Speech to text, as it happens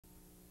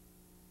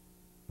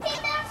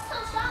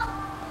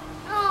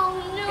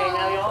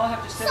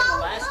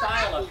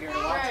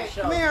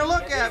Come here,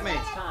 look at me.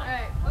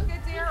 Hey, look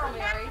at Daryl,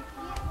 Mary.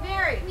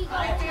 Mary, look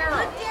at Daryl.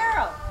 Look,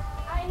 Daryl.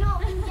 I know,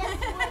 and guess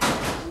what?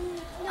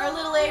 Our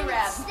little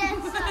Arab.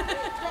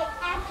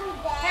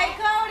 Hey,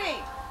 Cody.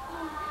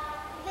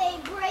 They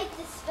break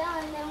the spell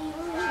and then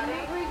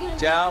we're gonna...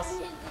 Giles.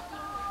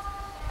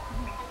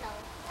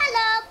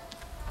 Hello.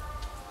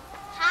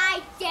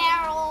 Hi,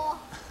 Daryl.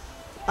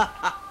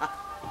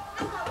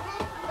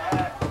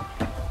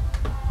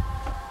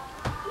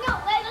 No,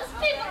 let us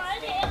be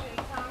on him.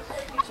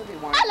 She'll be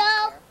warm.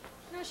 Hello.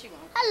 No, she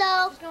won't.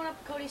 Hello. She's going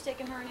up. Cody's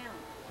taking her and Alan.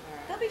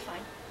 They'll be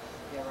fine.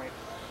 Yeah, right.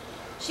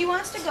 She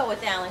wants to go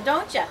with Alan,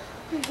 don't ya?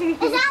 Is Alan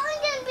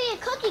gonna be a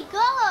cookie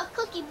girl or a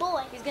cookie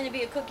boy? He's going to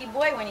be a cookie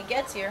boy when he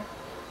gets here.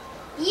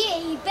 Yeah,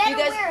 you better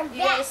wear a vest.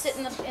 You guys sit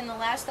in the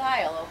last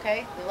aisle,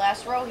 okay? The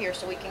last row here,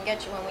 so we can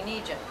get you when we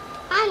need you.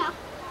 I know.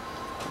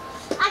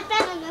 I've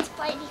been in this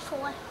play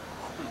before.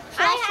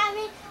 I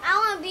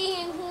want to be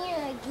in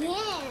here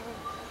again.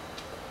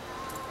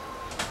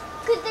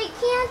 Because they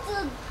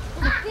canceled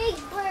the Big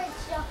Bird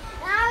show,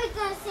 and I was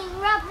going to sing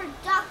Rubber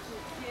Ducky.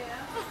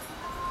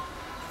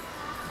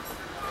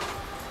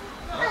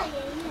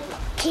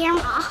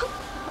 Camera.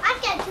 I've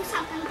got to do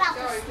something about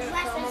this.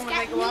 Lester's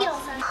got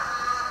needles on it.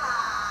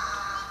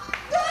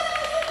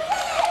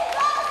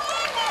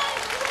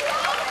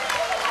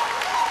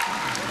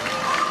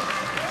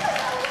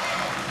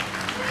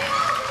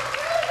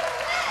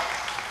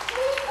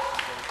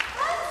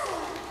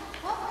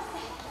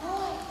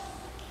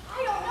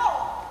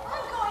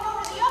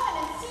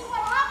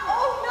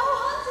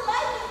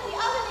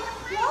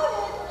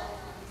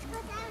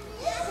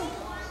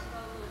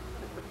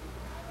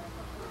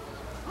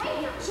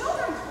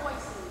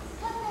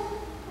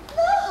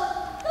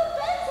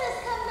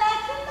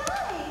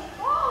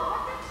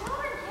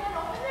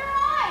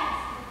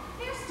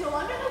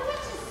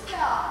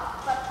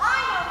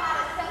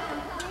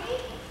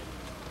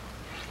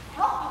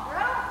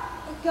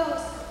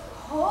 Goes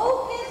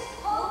hocus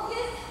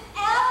pocus